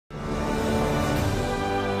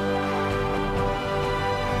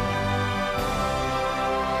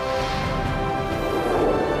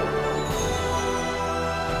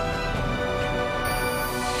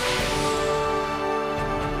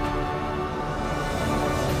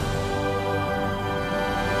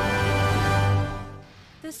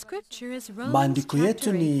Maandiko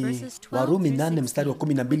yetu ni Warumi 8 mstari wa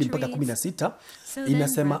 12 mpaka 16.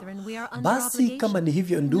 Inasema, basi kama ni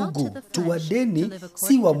hivyo ndugu, tuwadeni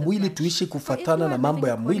si wa mwili tuishi kufatana na mambo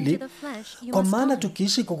ya mwili, kwa maana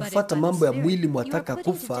tukiishi kwa kufuata mambo ya mwili mwataka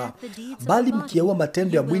kufa, bali mkiyaua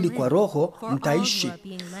matendo ya mwili kwa roho mtaishi.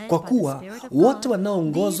 Kwa kuwa wote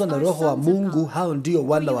wanaoongozwa na Roho wa Mungu hao ndio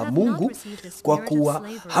wana wa Mungu. Kwa kuwa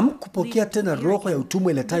hamkupokea tena roho ya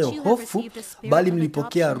utumwa iletayo hofu, bali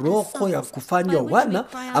mlipokea roho ya kufanywa wana,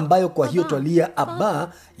 ambayo kwa hiyo twalia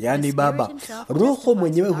Abba, yani Baba. Roho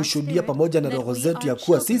mwenyewe hushuhudia pamoja na roho zetu ya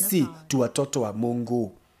kuwa sisi tu watoto wa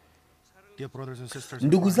Mungu.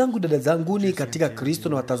 Ndugu zangu, dada zanguni katika Kristo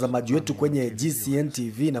na watazamaji wetu kwenye GCN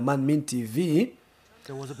TV na Manmin TV,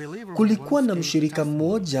 kulikuwa na mshirika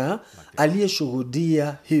mmoja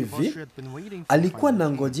aliyeshuhudia hivi. Alikuwa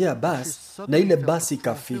anangojea basi na ile basi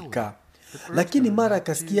ikafika, lakini mara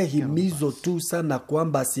akasikia himizo tu sana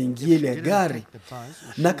kwamba asiingie ile gari,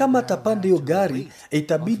 na kama atapanda hiyo gari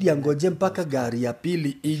itabidi angoje mpaka gari ya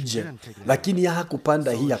pili ije. Lakini yeye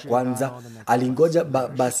hakupanda hii ya kwanza, alingoja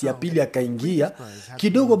basi ya pili akaingia.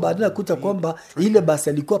 Kidogo baadaye akuta kwamba ile basi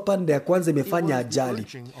alikuwa pande ya kwanza imefanya ajali.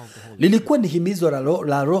 Lilikuwa ni himizo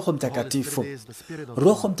la Roho Mtakatifu.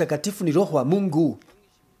 Roho Mtakatifu ni Roho wa Mungu,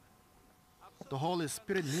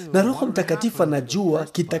 na Roho Mtakatifu anajua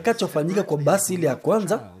kitakachofanyika kwa basi ile ya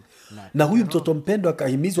kwanza, na huyu mtoto mpendwa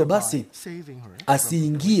akahimizwa basi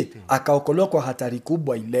asiingie, akaokolewa kwa hatari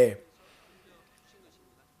kubwa ile.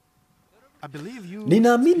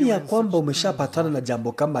 Ninaamini ya kwamba umeshapatana na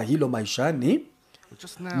jambo kama hilo maishani,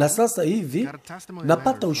 na sasa hivi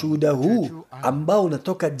napata ushuhuda huu ambao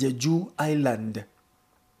unatoka Jeju Island.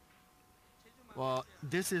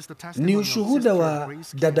 Ni ushuhuda wa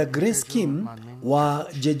dada Grace Kim wa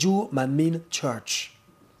Jeju Manmin Church.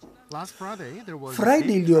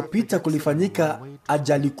 Friday iliyopita kulifanyika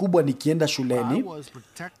ajali kubwa nikienda shuleni,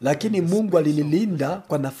 lakini Mungu alinilinda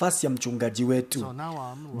kwa nafasi ya mchungaji wetu.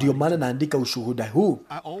 Ndio maana naandika ushuhuda huu.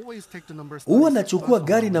 Huwa nachukua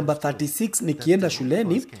gari namba 36 nikienda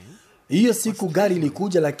shuleni. Hiyo siku gari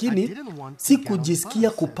ilikuja, lakini sikujisikia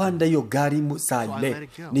kupanda hiyo gari saa ile.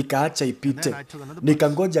 Nikaacha ipite,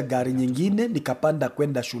 nikangoja gari nyingine, nikapanda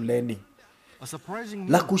kwenda shuleni.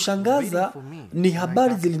 La kushangaza ni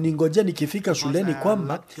habari ziliningojea nikifika shuleni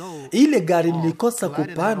kwamba ile gari nilikosa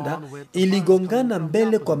kupanda iligongana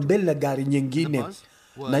mbele kwa mbele na gari nyingine,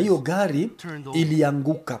 na hiyo gari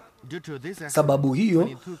ilianguka. Sababu hiyo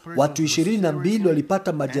watu 22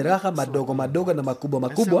 walipata majeraha madogo madogo na makubwa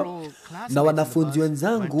makubwa, na wanafunzi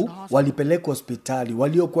wenzangu walipelekwa hospitali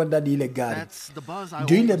waliokuwa ndani ile gari.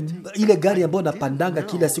 Ndio ile gari ambayo napandanga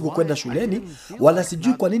kila siku kwenda shuleni. Wala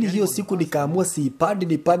sijui kwa nini hiyo siku nikaamua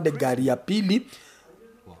nipande gari ya pili,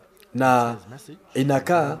 na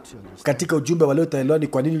inakaa katika ujumbe waleo utaelewa ni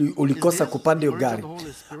kwa nini ulikosa kupanda hiyo gari.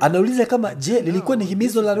 Anauliza kama lilikuwa ni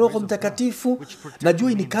himizo la Roho Mtakatifu.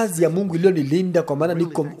 Najua ni kazi ya Mungu iliyonilinda kwa maana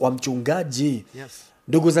niko wa mchungaji.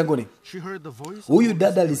 Ndugu zangu, huyu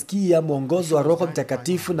dada alisikia mwongozo wa Roho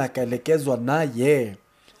Mtakatifu na akaelekezwa naye,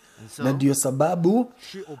 na ndiyo sababu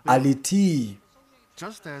alitii.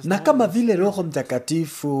 Na kama vile Roho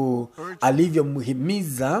Mtakatifu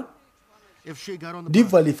alivyomhimiza,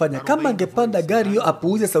 ndivyo alifanya. Kama angepanda gari hiyo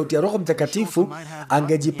apuuze sauti ya Roho Mtakatifu,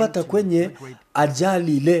 angejipata kwenye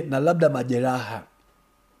ajali ile na labda majeraha.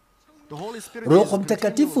 Roho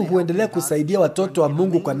Mtakatifu huendelea kusaidia watoto wa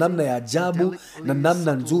Mungu kwa namna ya ajabu na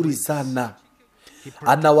namna nzuri sana.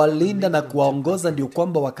 Anawalinda na kuwaongoza ndio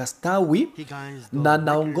kwamba wakastawi, na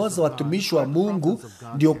anaongoza watumishi wa Mungu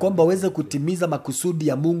ndio kwamba waweze kutimiza makusudi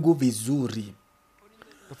ya Mungu vizuri.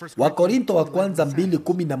 Wakorintho wa kwanza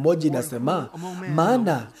 2:11 inasema,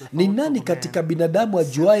 maana ni nani katika binadamu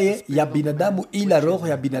ajuaye ya binadamu ila roho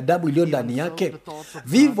ya binadamu iliyo ndani yake?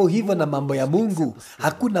 Vivyo hivyo na mambo ya Mungu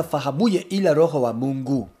hakuna fahamuye ila Roho wa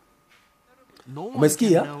Mungu.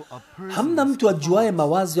 Umesikia? Hamna mtu ajuaye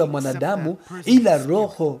mawazo ya mwanadamu ila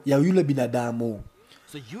roho ya yule binadamu.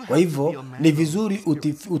 Kwa hivyo ni vizuri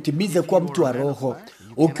utimize kuwa mtu wa roho.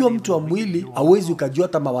 Ukiwa mtu wa mwili hauwezi ukajua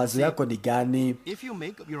hata mawazo yako ni gani.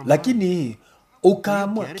 Lakini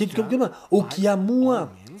ukiamua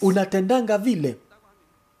unatendanga vile.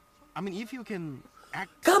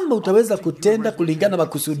 Kama utaweza kutenda kulingana na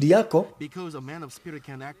makusudi yako,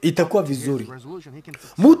 itakuwa vizuri.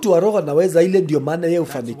 Mtu wa roho anaweza, ile ndio maana yeye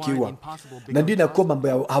hufanikiwa. Na ndio inakuwa mambo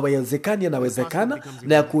ya hawezekani yanawezekana,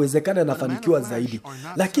 na ya kuwezekana yanafanikiwa zaidi.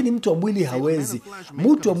 Lakini mtu wa mwili hawezi.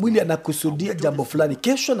 Mtu wa mwili anakusudia jambo fulani,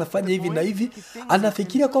 kesho anafanya hivi na hivi,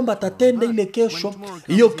 anafikiria kwamba atatenda ile kesho.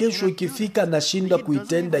 Hiyo kesho ikifika anashindwa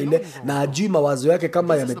kuitenda ile, na hajui mawazo yake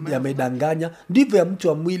kama yamedanganya. Ndivyo ya mtu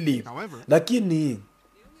wa mwili. Lakini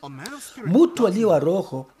Mtu aliye wa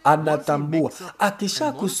roho anatambua,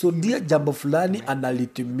 akishakusudia jambo fulani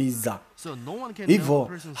analitimiza. Hivyo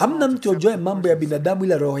hamna mtu ajuaye mambo ya binadamu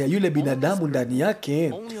ila roho ya yule binadamu ndani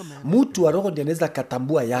yake. Mtu wa roho ndiye anaweza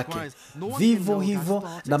katambua yake. Vivyo hivyo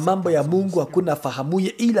na mambo ya Mungu hakuna fahamuye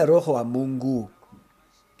ila roho wa Mungu.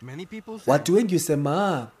 Watu wengi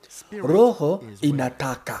husema roho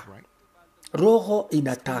inataka. Roho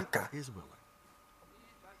inataka.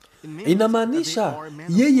 Inamaanisha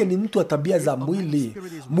yeye ni mtu wa tabia za mwili.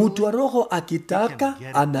 Mtu wa roho akitaka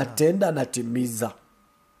anatenda, anatimiza.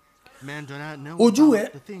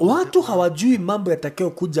 Ujue watu hawajui mambo yatakayo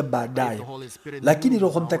kuja baadaye, lakini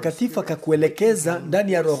Roho Mtakatifu akakuelekeza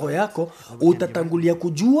ndani ya roho yako, utatangulia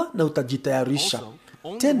kujua na utajitayarisha.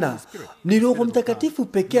 Tena ni Roho Mtakatifu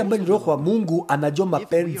pekee ambaye ni roho wa Mungu anajua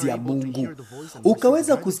mapenzi ya Mungu.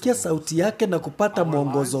 Ukaweza kusikia sauti yake na kupata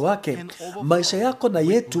mwongozo wake, maisha yako na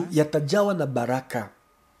yetu yatajawa na baraka.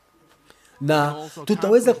 Na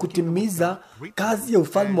tutaweza kutimiza kazi ya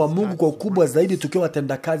ufalme wa Mungu kwa ukubwa zaidi tukiwa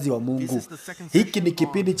watendakazi wa Mungu. Hiki ni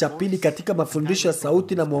kipindi cha pili katika mafundisho ya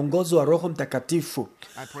sauti na mwongozo wa Roho Mtakatifu.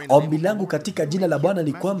 Ombi langu katika jina la Bwana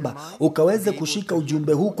ni kwamba ukaweze kushika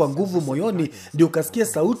ujumbe huu kwa nguvu moyoni, ndio ukasikia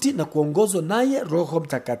sauti na kuongozwa naye Roho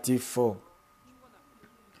Mtakatifu.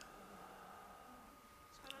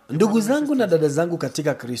 Ndugu zangu na dada zangu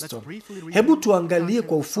katika Kristo, hebu tuangalie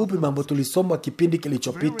kwa ufupi mambo tulisoma kipindi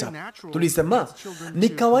kilichopita. Tulisema ni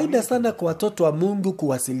kawaida sana kwa watoto wa Mungu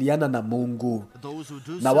kuwasiliana na Mungu,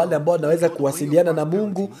 na wale ambao wanaweza kuwasiliana na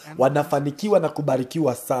Mungu wanafanikiwa na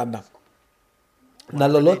kubarikiwa sana, na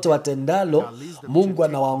lolote watendalo Mungu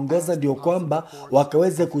anawaongoza ndio kwamba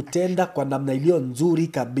wakaweze kutenda kwa namna iliyo nzuri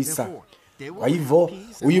kabisa. Kwa hivyo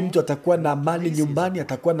huyu mtu atakuwa na amani nyumbani,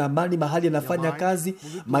 atakuwa na amani mahali anafanya kazi,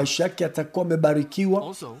 maisha yake atakuwa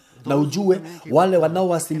amebarikiwa. Na ujue wale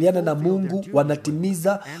wanaowasiliana na Mungu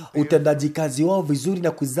wanatimiza utendaji kazi wao vizuri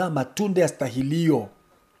na kuzaa matunda ya stahilio.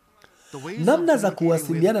 Namna za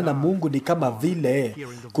kuwasiliana na Mungu ni kama vile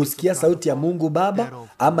kusikia sauti ya Mungu Baba,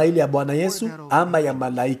 ama ile ya Bwana Yesu, ama ya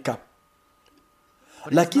malaika.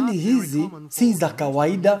 Lakini hizi si za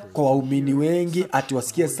kawaida kwa waumini wengi ati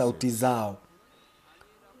wasikie sauti zao.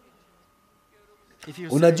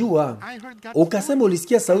 Unajua, ukasema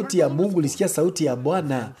ulisikia sauti ya Mungu, ulisikia sauti ya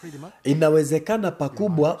Bwana, inawezekana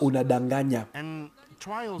pakubwa unadanganya.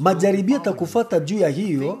 Majaribio yatakufuata juu ya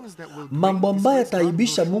hiyo. Mambo ambayo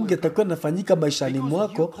yataibisha Mungu yatakuwa yanafanyika maishani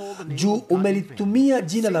mwako juu umelitumia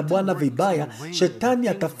jina la Bwana vibaya. Shetani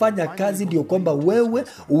atafanya kazi ndio kwamba wewe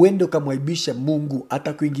uende ukamwaibishe Mungu,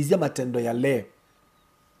 atakuingizia matendo yale.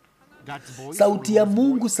 Sauti ya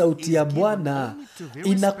Mungu, sauti ya Bwana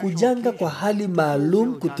inakujanga kwa hali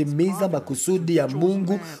maalum kutimiza makusudi ya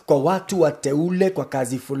Mungu kwa watu wateule kwa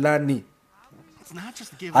kazi fulani.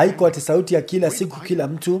 Haiko ati sauti ya kila siku kila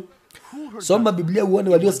mtu. Soma Biblia uone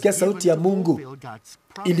waliosikia sauti ya Mungu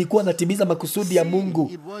ilikuwa natimiza makusudi ya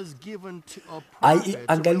Mungu.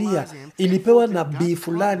 Angalia, ilipewa nabii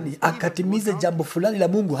fulani akatimize jambo fulani la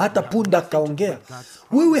Mungu, hata punda akaongea.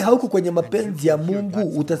 Wewe hauko kwenye mapenzi ya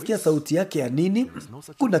Mungu, utasikia sauti yake ya nini?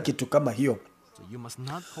 Kuna kitu kama hiyo.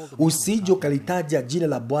 Usije ukalitaja jina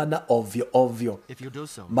la Bwana ovyo ovyo,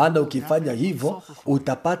 maana ukifanya hivyo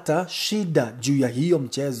utapata shida juu ya hiyo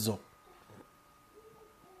mchezo.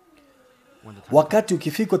 Wakati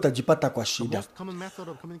ukifika utajipata kwa shida.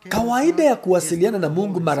 Kawaida ya kuwasiliana na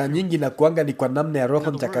Mungu mara nyingi na kuanga ni kwa namna ya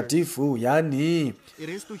Roho Mtakatifu. Yani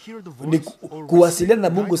ni kuwasiliana na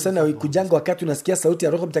Mungu sana kujanga wakati unasikia sauti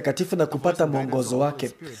ya Roho Mtakatifu na kupata mwongozo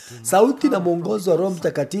wake. Sauti na mwongozo wa Roho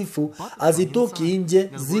Mtakatifu hazitoki nje,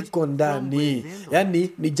 ziko ndani. Yani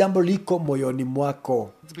ni jambo liko moyoni mwako.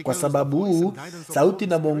 Kwa sababu sauti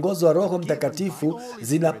na mwongozo wa Roho Mtakatifu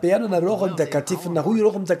zinapeana na Roho Mtakatifu, na huyu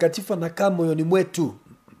Roho Mtakatifu anakaa moyoni mwetu.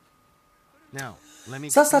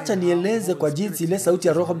 Sasa acha nieleze kwa jinsi ile sauti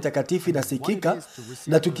ya Roho Mtakatifu inasikika,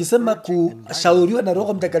 na tukisema kushauriwa na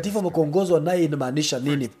Roho Mtakatifu ama kuongozwa naye inamaanisha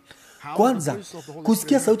nini. Kwanza,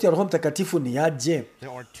 kusikia sauti ya Roho Mtakatifu ni aje?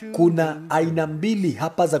 Kuna aina mbili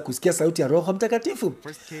hapa za kusikia sauti ya Roho Mtakatifu.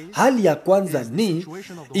 Hali ya kwanza ni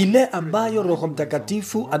ile ambayo Roho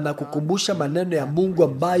Mtakatifu anakukumbusha maneno ya Mungu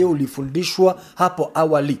ambayo ulifundishwa hapo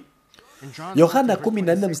awali. Yohana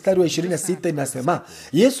 14 mstari wa 26 inasema,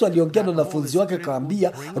 Yesu aliongea na wanafunzi wake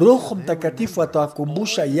akawaambia, Roho Mtakatifu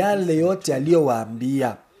atawakumbusha yale yote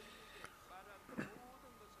aliyowaambia.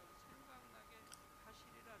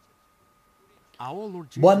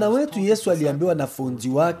 Bwana wetu Yesu aliambiwa wanafunzi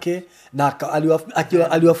wake na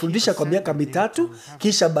aliwafundisha kwa miaka 3,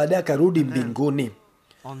 kisha baadaye akarudi mbinguni.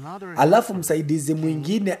 Alafu msaidizi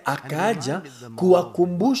mwingine akaja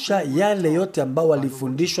kuwakumbusha yale yote ambao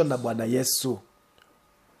walifundishwa na Bwana Yesu.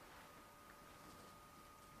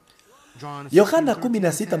 Yohana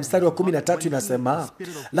 16 mstari wa 13 inasema,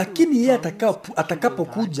 lakini yeye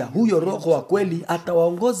atakapokuja, huyo Roho wa kweli,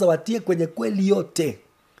 atawaongoza watie kwenye kweli yote.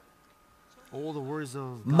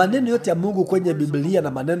 Maneno yote ya Mungu kwenye Biblia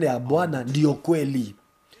na maneno ya Bwana ndiyo kweli.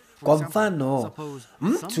 Kwa mfano,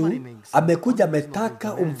 mtu amekuja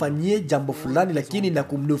ametaka umfanyie jambo fulani lakini na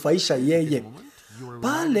kumnufaisha yeye.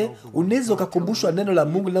 Pale unaweza ukakumbushwa neno la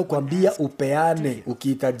Mungu linalokuambia upeane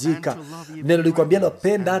ukihitajika. Neno likwambialo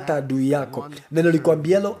penda hata adui yako. Neno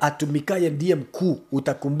likwambialo atumikaye ndiye mkuu.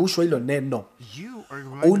 Utakumbushwa hilo neno.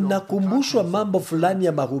 Unakumbushwa mambo fulani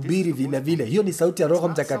ya mahubiri vile vile. Hiyo ni sauti ya Roho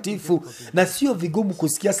Mtakatifu, na sio vigumu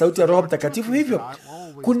kusikia sauti ya Roho Mtakatifu hivyo.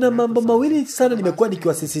 Kuna mambo mawili sana nimekuwa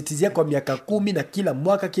nikiwasisitizia kwa miaka 10 na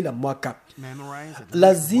kila mwaka.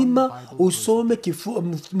 Lazima usome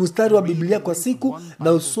mstari wa Biblia kwa siku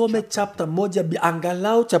na usome chapter moja,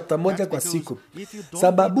 angalau chapter moja kwa siku.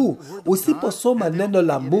 Sababu usiposoma neno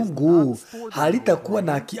la Mungu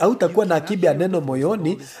hautakuwa na akiba ya neno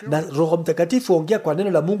moyoni, na Roho Mtakatifu ongea kwa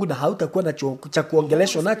neno la Mungu na hautakuwa na cha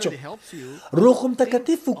kuongeleshwa nacho. Roho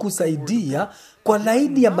Mtakatifu kusaidia kwa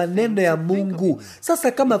laini ya maneno ya Mungu.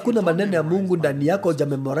 Sasa kama kuna maneno ya Mungu ndani yako,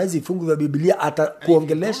 hujamemorize vifungu vya Biblia,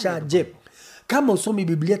 atakuongelesha aje? Kama usomi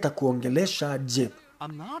Biblia atakuongelesha aje?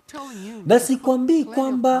 Na sikwambii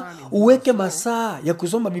kwamba uweke masaa ya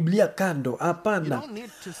kusoma Biblia kando. Hapana.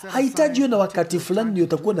 Haitaji na wakati fulani ndio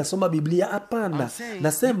utakuwa unasoma Biblia. Hapana.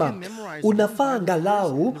 Nasema unafaa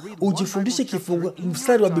angalau ujifundishe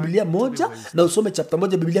mstari wa Biblia moja na usome chapter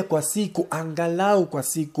moja Biblia kwa siku, angalau kwa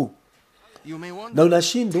siku. Na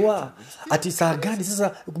unashindwa ati saa gani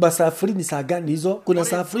sasa? Masaa free ni saa gani hizo? Kuna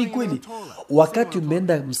saa free kweli? Wakati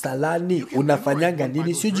umeenda msalani unafanyanga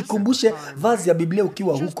nini? Si ujikumbushe vazi ya Biblia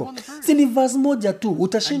ukiwa huko. Si ni vazi moja tu,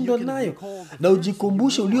 utashindwa nayo. Na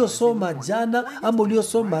ujikumbushe uliosoma jana ama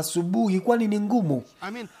uliosoma asubuhi, kwani ni ngumu.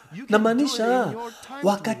 Na maanisha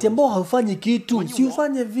wakati ambao haufanyi kitu, si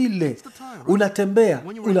ufanye vile. Unatembea,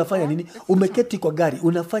 unafanya nini? Umeketi kwa gari,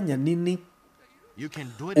 unafanya nini?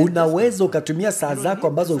 Unaweza ukatumia saa zako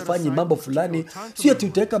ambazo ufanyi mambo fulani, sio ati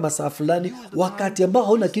utaweka masaa fulani. Wakati ambao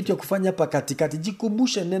hauna kitu ya kufanya hapa katikati,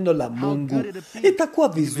 jikumbushe neno la Mungu. Itakuwa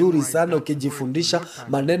vizuri sana ukijifundisha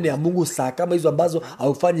maneno ya Mungu saa kama hizo ambazo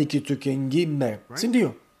haufanyi kitu kingine, si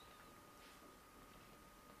ndio?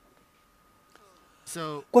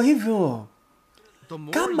 Kwa hivyo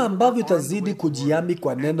kama ambavyo utazidi kujiami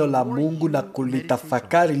kwa neno la Mungu na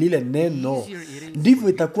kulitafakari lile neno, ndivyo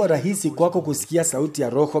itakuwa rahisi kwako kusikia sauti ya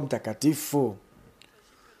Roho Mtakatifu.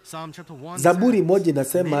 Zaburi 1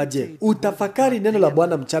 inasema aje? Utafakari neno la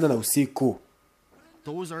Bwana mchana na usiku.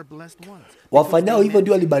 Wafanyao hivyo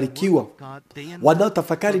ndio walibarikiwa,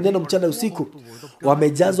 wanaotafakari neno mchana usiku.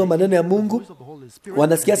 Wamejazwa maneno ya Mungu,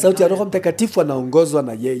 wanasikia sauti ya Roho Mtakatifu, wanaongozwa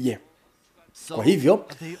na yeye. Kwa hivyo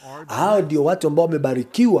hao ndio watu ambao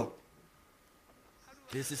wamebarikiwa.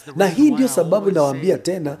 Na hii ndio sababu nawaambia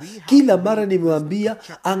tena, kila mara nimewaambia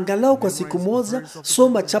angalau kwa siku moja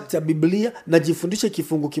soma chapter ya Biblia na jifundishe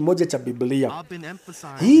kifungu kimoja cha Biblia.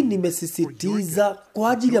 Hii nimesisitiza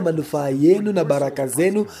kwa ajili ya manufaa yenu na baraka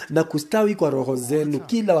zenu na kustawi kwa roho zenu.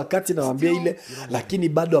 Kila wakati nawaambia ile, lakini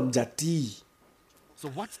bado hamjatii.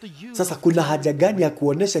 Sasa kuna haja gani ya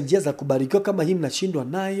kuonesha njia za kubarikiwa kama hii mnashindwa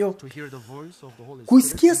nayo?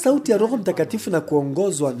 Kuisikia sauti ya Roho Mtakatifu na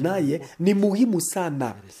kuongozwa naye ni muhimu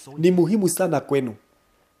sana. Ni muhimu sana kwenu.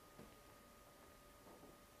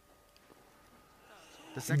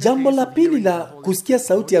 Jambo la pili la kusikia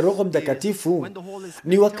sauti ya Roho Mtakatifu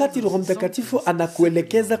ni wakati Roho Mtakatifu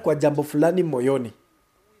anakuelekeza kwa jambo fulani moyoni.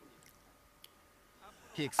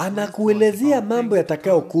 Anakuelezea mambo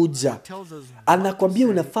yatakayokuja. Anakwambia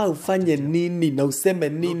unafaa ufanye nini na useme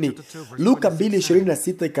nini. Luka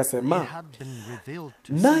 2:26 ikasema,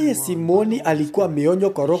 naye Simoni alikuwa ameonywa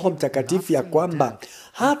kwa Roho Mtakatifu ya kwamba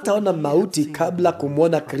hataona mauti kabla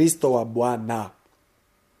kumwona Kristo wa Bwana.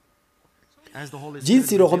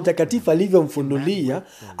 Jinsi Roho Mtakatifu alivyomfunulia,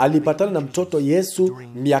 alipatana na mtoto Yesu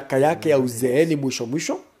miaka yake ya uzeeni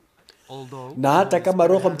mwisho. Na hata kama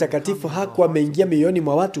Roho Mtakatifu hakuwa ameingia mioyoni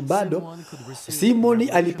mwa watu bado, Simoni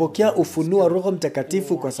alipokea ufunuo wa Roho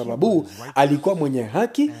Mtakatifu kwa sababu alikuwa mwenye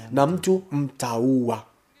haki na mtu mtaua.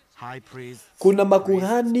 Kuna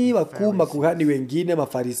makuhani wakuu, makuhani wengine,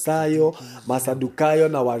 Mafarisayo, Masadukayo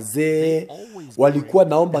na wazee walikuwa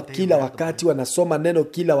naomba kila wakati, wanasoma neno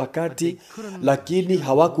kila wakati, lakini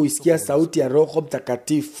hawakuisikia sauti ya Roho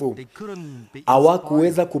Mtakatifu.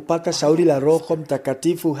 Hawakuweza kupata shauri la Roho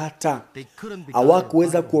Mtakatifu, hata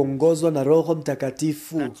hawakuweza kuongozwa na Roho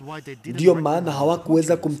Mtakatifu. Ndio maana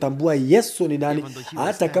hawakuweza kumtambua Yesu ni nani.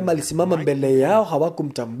 Hata kama alisimama mbele yao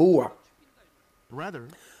hawakumtambua.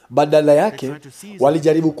 Badala yake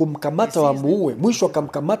walijaribu kumkamata wamuue, mwisho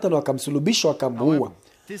wakamkamata na wakamsulubisha wakamuua.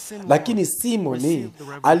 Lakini Simoni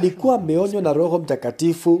alikuwa ameonywa na Roho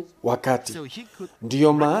Mtakatifu wakati.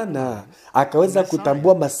 Ndiyo maana akaweza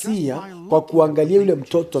kutambua Masia kwa kuangalia yule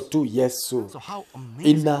mtoto tu Yesu.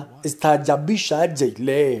 Inastaajabisha aje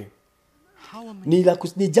ile.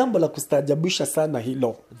 Ni jambo la kustaajabisha sana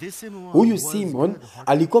hilo. Huyu Simon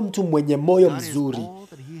alikuwa mtu mwenye moyo mzuri,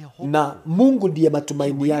 na Mungu ndiye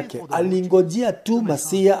matumaini yake. Alingojea tu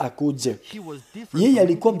Masia akuje. Yeye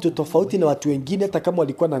alikuwa mtu tofauti na watu wengine, hata kama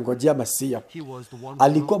walikuwa nangojea Masia.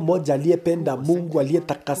 Alikuwa mmoja aliyependa Mungu,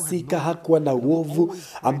 aliyetakasika, hakuwa na uovu,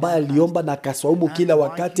 ambaye aliomba na akaswaumu kila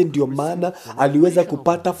wakati. Ndio maana aliweza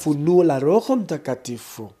kupata funuo la Roho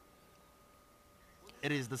Mtakatifu.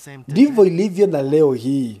 Ndivyo ilivyo na leo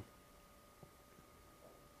hii.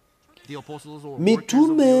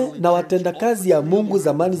 Mitume na watendakazi ya Mungu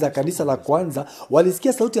zamani za kanisa la kwanza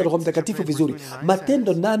walisikia sauti ya Roho Mtakatifu vizuri.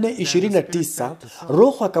 Matendo 8:29,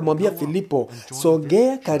 Roho akamwambia Filipo,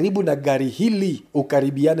 songea karibu na gari hili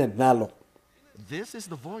ukaribiane nalo.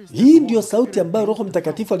 Hii ndio sauti ambayo Roho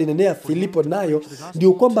Mtakatifu alinenea Filipo nayo,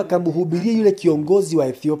 ndio kwamba akamhubiria yule kiongozi wa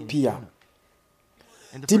Ethiopia.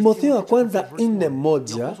 Timotheo wa kwanza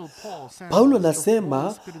 4:1, Paulo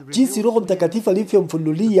anasema jinsi Roho Mtakatifu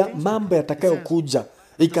alivyomfunulia mambo yatakayokuja.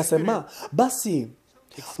 Ikasema, basi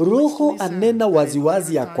Roho anena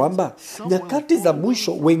waziwazi ya kwamba nyakati za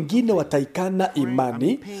mwisho wengine wataikana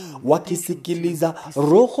imani, wakisikiliza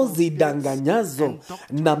roho zidanganyazo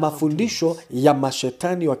na mafundisho ya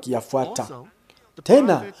mashetani wakiyafuata.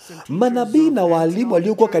 Tena manabii na walimu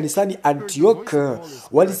waliokuwa kanisani Antioch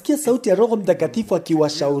walisikia sauti ya Roho Mtakatifu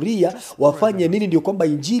akiwashauria wafanye nini ndio kwamba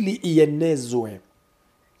injili ienezwe.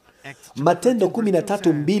 Matendo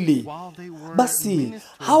 13:2, basi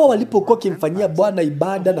hawa walipokuwa kimfanyia Bwana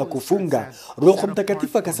ibada na kufunga, Roho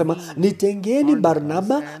Mtakatifu akasema, nitengeni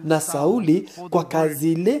Barnaba na Sauli kwa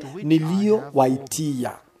kazi ile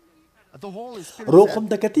niliyowaitia. Roho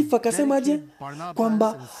Mtakatifu akasemaje?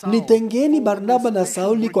 Kwamba nitengeni Barnaba na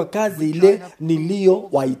Sauli kwa kazi ile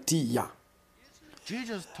niliyowaitia.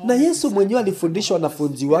 Na Yesu mwenyewe alifundisha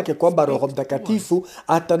wanafunzi wake kwamba Roho Mtakatifu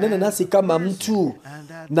atanena nasi kama mtu,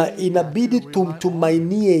 na inabidi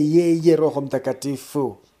tumtumainie yeye Roho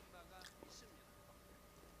Mtakatifu.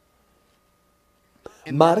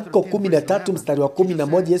 Marko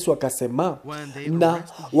 13:11, Yesu akasema, na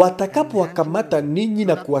watakapo wakamata ninyi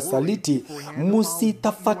na kuwasaliti,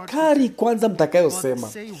 msitafakari kwanza mtakayosema,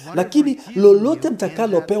 lakini lolote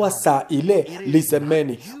mtakalopewa saa ile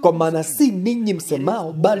lisemeni, kwa maana si ninyi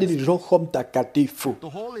msemao, bali ni Roho Mtakatifu.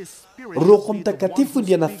 Roho Mtakatifu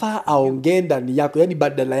ndiye anafaa aongee ndani yako, yani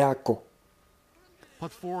badala yako.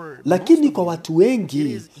 Lakini kwa watu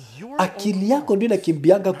wengi, akili yako ndio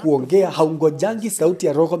inakimbianga kuongea, haungojangi sauti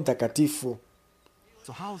ya Roho Mtakatifu.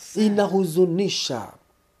 Inahuzunisha.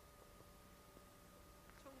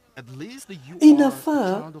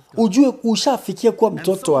 Inafaa ujue ushafikia kuwa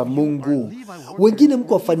mtoto wa Mungu. Wengine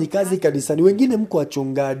mko wafanyikazi kanisani, wengine mko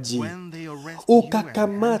wachungaji.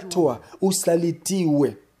 Ukakamatwa,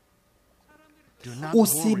 usalitiwe.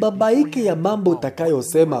 Usibabaike ya mambo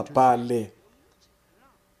utakayosema pale.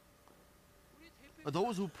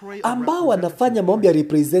 Ambao wanafanya maombi ya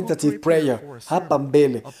representative prayer hapa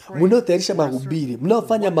mbele, mnaotayarisha mahubiri,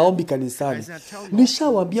 mnaofanya maombi kanisani,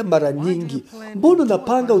 nishawaambia mara nyingi, mbona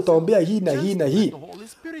unapanga utaombea hii na hii na hii?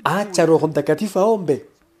 Acha Roho Mtakatifu aombe,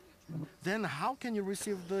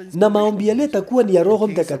 na maombi yale takuwa ni ya Roho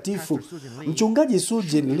Mtakatifu. Mchungaji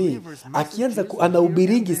Sujin Lee akianza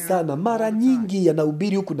anahubiringi sana, mara nyingi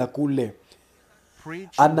anahubiri huku na kule,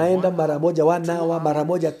 anaenda mara moja 1 hour, mara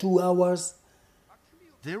moja 2 hours,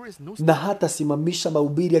 na hata simamisha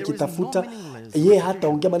mahubiri akitafuta ye hata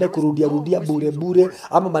ongea maneno kurudia bure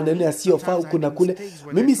ama maneno yasiyofaa huku na kule.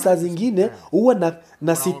 Mimi saa zingine huwa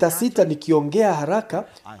na sita nikiongea haraka.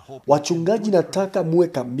 Wachungaji, nataka muwe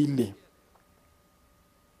kamili.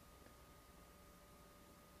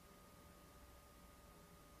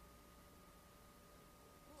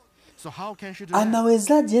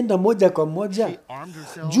 Anawezaje enda moja kwa moja?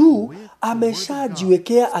 Juu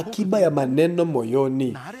ameshajiwekea akiba ya maneno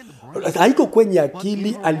moyoni. Haiko kwenye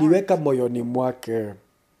akili, aliweka moyoni mwake.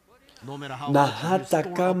 Na hata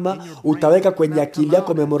kama utaweka kwenye akili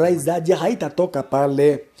yako memorize aje, haitatoka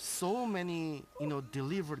pale.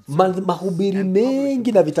 mahubiri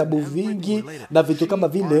mengi na vitabu vingi na vitu kama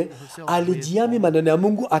vile, alijiami maneno ya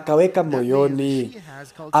Mungu akaweka moyoni.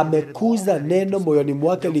 Amekuza neno moyoni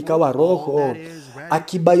mwake likawa roho.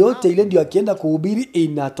 Akiba yote ile ndio akienda kuhubiri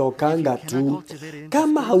inatokanga tu.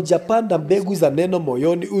 Kama haujapanda mbegu za neno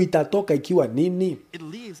moyoni, itatoka ikiwa nini?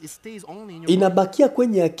 Inabakia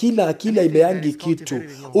kwenye akili imeangi kitu.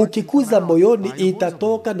 Ukikuza moyoni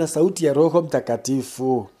itatoka na sauti ya Roho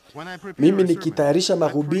Mtakatifu. Mimi nikitayarisha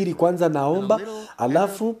mahubiri kwanza naomba,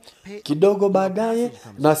 alafu kidogo baadaye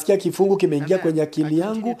nasikia kifungu kimeingia kwenye akili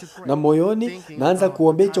yangu na moyoni, naanza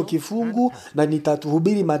kuombea hicho kifungu na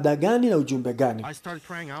nitahubiri mada gani na ujumbe gani.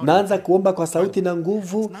 Naanza kuomba kwa sauti na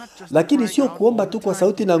nguvu, lakini sio kuomba tu kwa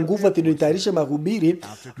sauti na nguvu ati nitayarishe mahubiri.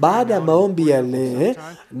 Baada ya maombi yale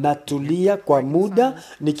natulia kwa muda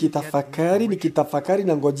nikitafakari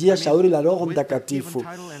na ngojea shauri la Roho Mtakatifu.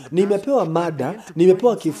 Nimepewa mada,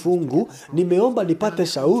 nimepewa kifungu, nimeomba nipate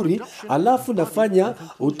shauri, alafu nafanya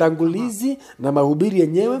utangulizi na mahubiri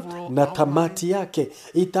yenyewe na tamati yake.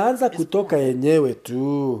 Itaanza kutoka yenyewe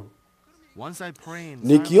tu.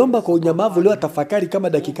 Nikiomba kwa unyamavu leo tafakari kama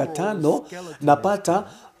dakika 5, napata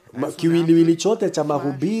kiwiliwili chote cha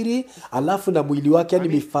mahubiri, alafu na mwili wake, yani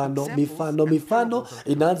mifano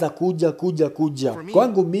inaanza kuja.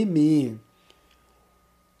 Kwangu mimi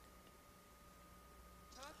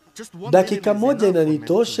dakika 1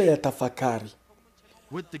 inanitosha ya tafakari.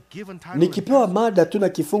 Nikipewa mada tu na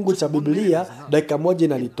kifungu cha Biblia, dakika 1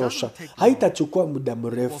 inanitosha. Haitachukua muda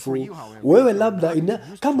mrefu. Wewe labda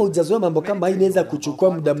kama hujazoea mambo kama hii, inaweza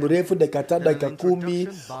kuchukua muda mrefu, dakika 5, dakika 10,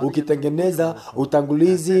 ukitengeneza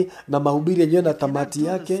utangulizi na mahubiri yenyewe na tamati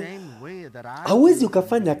yake. Hauwezi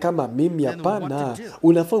ukafanya kama mimi, hapana.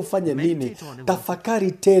 Unafaa ufanye nini?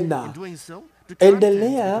 Tafakari tena.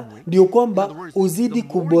 Endelea, ndio kwamba uzidi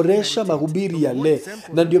kuboresha mahubiri yale,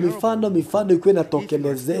 na ndio mifano ikuwe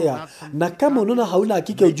natokelezea. Na kama unaona hauna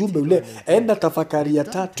hakika ujumbe ule, enda tafakari ya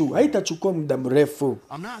 3, haitachukua muda mrefu.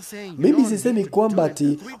 Mimi sisemi kwamba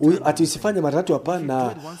ati usifanye mara 3,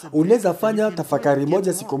 hapana. Unaweza fanya tafakari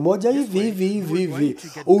moja siku moja hivi.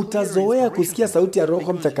 Utazoea kusikia sauti ya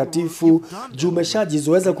Roho Mtakatifu.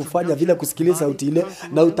 Umeshajizoeza kufanya vile, kusikiliza sauti ile,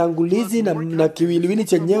 na utangulizi na kiwiliwili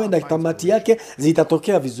chenyewe na tamati yake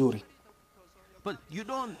zitatokea vizuri.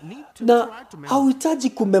 Na hauhitaji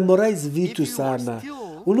kumemorize vitu sana.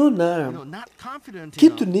 Unaona,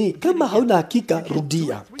 kitu ni kama hauna hakika,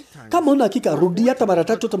 rudia. Kama hauna hakika, rudia hata mara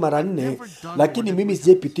 3 hata mara 4. Lakini mimi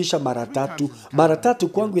sijaipitisha mara 3. Mara 3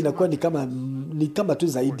 kwangu inakuwa ni kama tu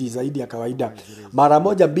zaidi ya kawaida. Mara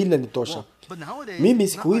 1 2 nitosha. Mimi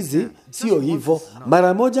siku hizi sio hivyo.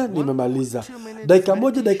 Mara 1 nimemaliza. Dakika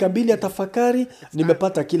 1, dakika 2 ya tafakari,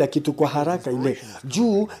 nimepata kila kitu kwa haraka ile.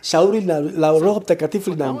 Juu shauri la Roho Mtakatifu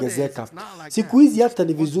linaongezeka. Siku hizi hata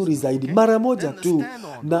ni vizuri zaidi. Mara 1 tu.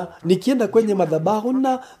 Na nikienda kwenye madhabahu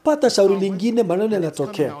na pata shauri lingine, maneno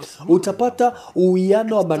yanatokea. Utapata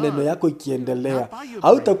uwiano wa maneno yako ikiendelea.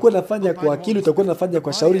 Hautakuwa nafanya kwa akili, utakuwa nafanya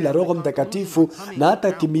kwa shauri la Roho Mtakatifu, na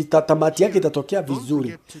hata tamati yake itatokea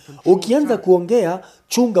vizuri. Ukianza kuongea,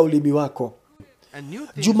 chunga ulimi wako.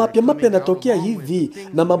 Mapya yanatokea hivi,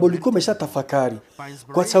 na mambo ulikuwa umeshatafakari.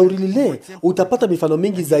 Kwa shauri lile utapata mifano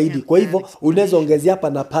mingi zaidi. Kwa hivyo unaweza ongezea hapa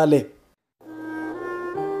na pale.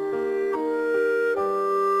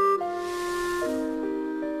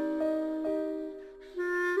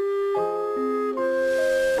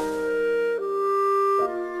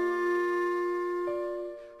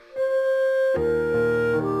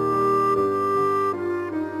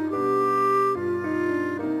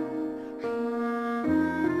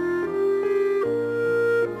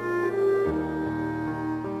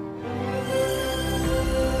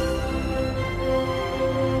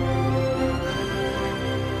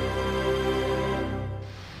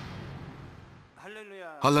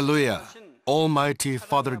 Hallelujah, Almighty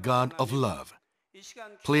Father God of love.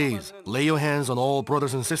 Please lay your hands on all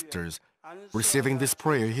brothers and sisters receiving this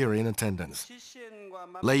prayer here in attendance.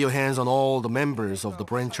 Lay your hands on all the members of the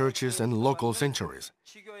branch churches and local sanctuaries,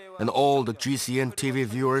 and all the GCN TV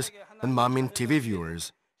viewers and Manmin TV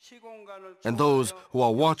viewers, and those who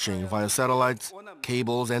are watching via satellites,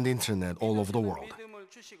 cables, and internet all over the world.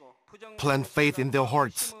 Plant faith in their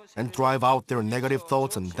hearts and drive out their negative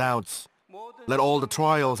thoughts and doubts. Let all the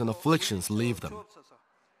trials and afflictions leave them.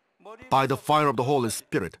 By the fire of the Holy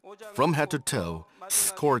Spirit, from head to toe,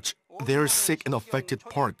 scorch their sick and affected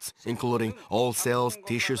parts, including all cells,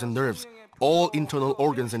 tissues, and nerves, all internal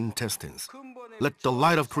organs and intestines. Let the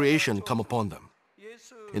light of creation come upon them.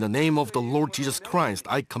 In the name of the Lord Jesus Christ,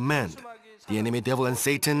 I command the enemy devil and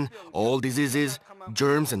Satan, all diseases,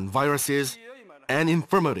 germs and viruses, and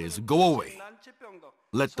infirmities go away.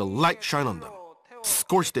 Let the light shine on them.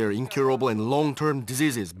 Scorch their incurable and long-term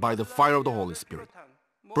diseases by the fire of the Holy Spirit.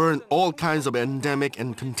 Burn all kinds of endemic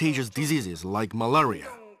and contagious diseases like malaria.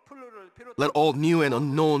 Let all new and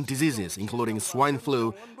unknown diseases, including swine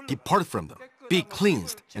flu, depart from them. Be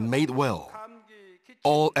cleansed and made well.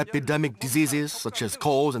 All epidemic diseases, such as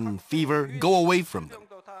colds and fever, go away from them.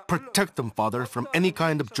 Protect them, Father, from any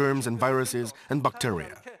kind of germs and viruses and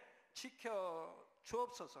bacteria.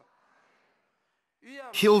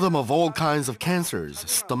 Heal them of all kinds of cancers: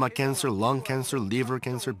 stomach cancer, lung cancer, liver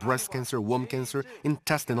cancer, breast cancer, womb cancer,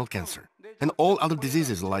 intestinal cancer, and all other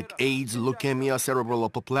diseases like AIDS, leukemia, cerebral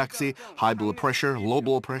apoplexy, high blood pressure, low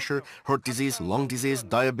blood pressure, heart disease, lung disease,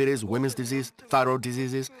 diabetes, women's disease, thyroid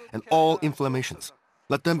diseases, and all inflammations.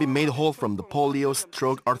 Let them be made whole from the polio,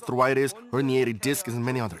 stroke, arthritis, herniated discs, and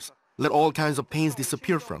many others. Let all kinds of pains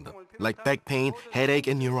disappear from them, like back pain, headache,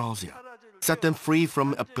 and neuralgia. Set them free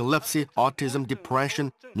from epilepsy, autism,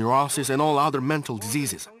 depression, neurosis, and all other mental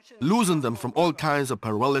diseases. Loosen them from all kinds of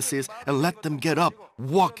paralysis and let them get up,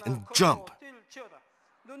 walk, and jump.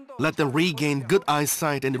 Let them regain good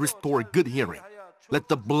eyesight and restore good hearing. Let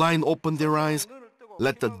the blind open their eyes.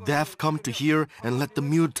 Let the deaf come to hear, and let the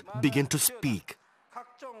mute begin to speak.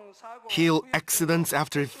 Heal accidents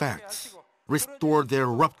after effects. Restore their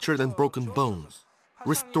ruptured and broken bones.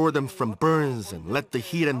 Restore them from burns and let the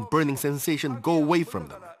heat and burning sensation go away from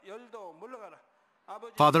them.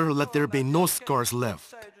 Father, let there be no scars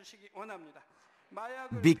left.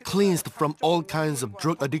 Be cleansed from all kinds of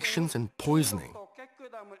drug addictions and poisoning.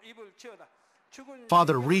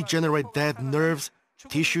 Father, regenerate dead nerves,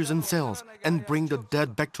 tissues, and cells, and bring the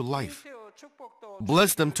dead back to life.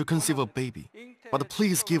 Bless them to conceive a baby. Father,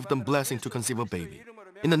 please give them blessing to conceive a baby.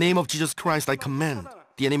 In the name of Jesus Christ, I command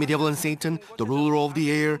the enemy devil and Satan, the ruler of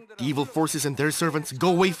the air, the evil forces and their servants, go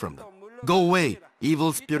away from them. Go away,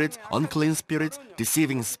 evil spirits, unclean spirits,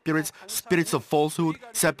 deceiving spirits, spirits of falsehood,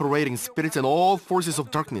 separating spirits, and all forces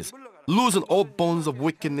of darkness. Loosen all bonds of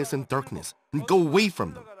wickedness and darkness, and go away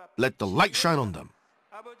from them. Let the light shine on them.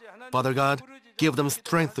 Father God, give them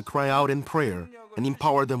strength to cry out in prayer, and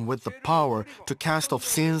empower them with the power to cast off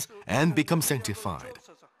sins and become sanctified.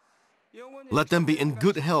 Let them be in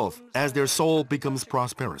good health as their soul becomes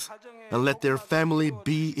prosperous, and let their family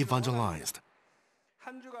be evangelized.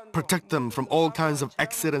 Protect them from all kinds of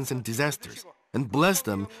accidents and disasters, and bless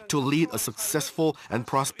them to lead a successful and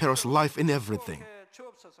prosperous life in everything.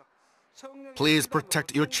 Please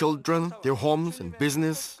protect your children, their homes and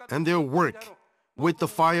business, and their work with the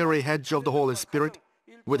fiery hedge of the Holy Spirit,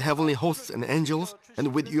 with heavenly hosts and angels,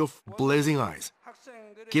 and with your blazing eyes.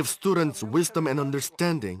 Give students wisdom and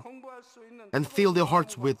understanding, and fill their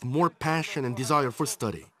hearts with more passion and desire for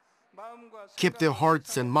study. Keep their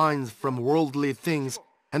hearts and minds from worldly things,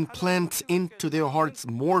 and plant into their hearts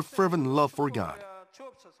more fervent love for God.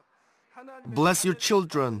 Bless your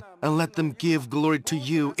children and let them give glory to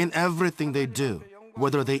you in everything they do,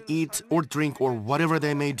 whether they eat or drink or whatever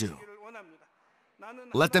they may do.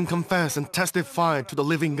 Let them confess and testify to the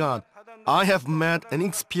living God. I have met and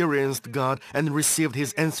experienced God and received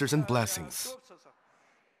His answers and blessings.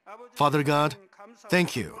 Father God,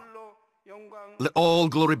 thank you. Let all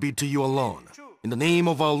glory be to you alone. In the name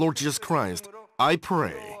of our Lord Jesus Christ, I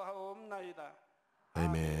pray.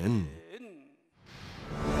 Amen.